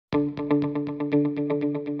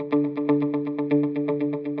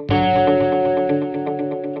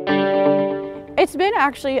been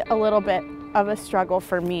actually a little bit of a struggle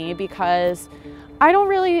for me because I don't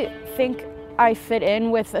really think I fit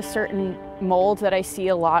in with a certain mold that I see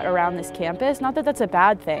a lot around this campus. Not that that's a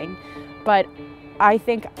bad thing, but I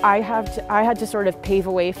think I had to sort of pave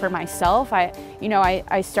a way for myself. I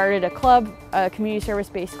started a club, a community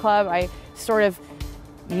service-based club. I sort of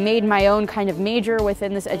made my own kind of major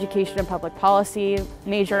within this education and public policy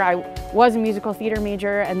major. I was a musical theater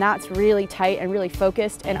major, and that's really tight and really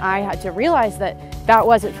focused, and I had to realize that that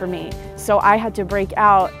wasn't for me. So I had to break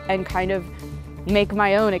out and kind of make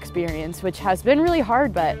my own experience, which has been really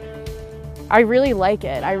hard, but I really like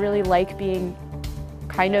it. I really like being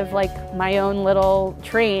kind of like my own little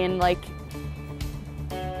train. Like,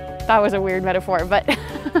 that was a weird metaphor, but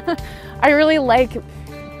I really like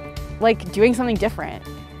doing something different.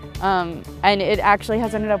 And it actually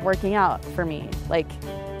has ended up working out for me. Like,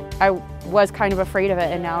 I was kind of afraid of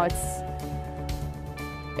it, and now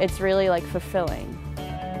it's really like fulfilling.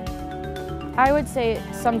 I would say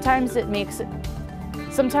sometimes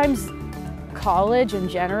sometimes college in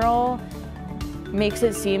general makes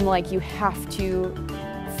it seem like you have to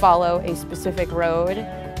follow a specific road.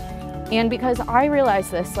 And because I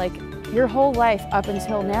realized this, like, your whole life up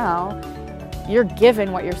until now, you're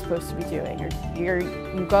given what you're supposed to be doing.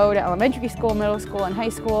 You go to elementary school, middle school, and high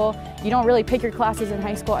school. You don't really pick your classes in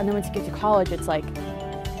high school, and then once you get to college, it's like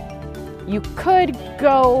you could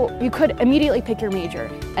immediately pick your major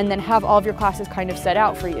and then have all of your classes kind of set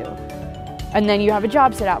out for you. And then you have a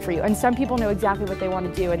job set out for you. And some people know exactly what they want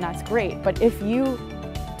to do, and that's great. But if you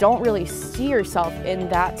don't really see yourself in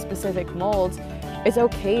that specific mold, it's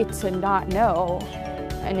okay to not know.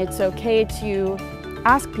 And it's okay to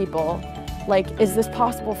ask people, like, is this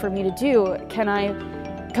possible for me to do? Can I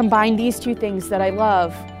combine these two things that I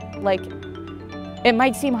love? Like, it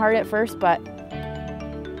might seem hard at first, but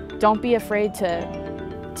don't be afraid to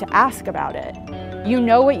ask about it. You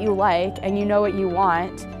know what you like and you know what you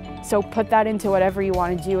want, so put that into whatever you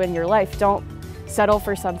want to do in your life. Don't settle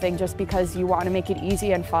for something just because you want to make it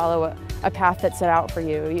easy and follow a path that's set out for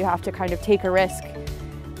you. You have to kind of take a risk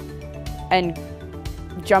and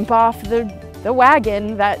jump off the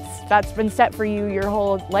wagon that's been set for you your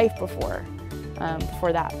whole life before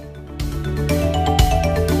that.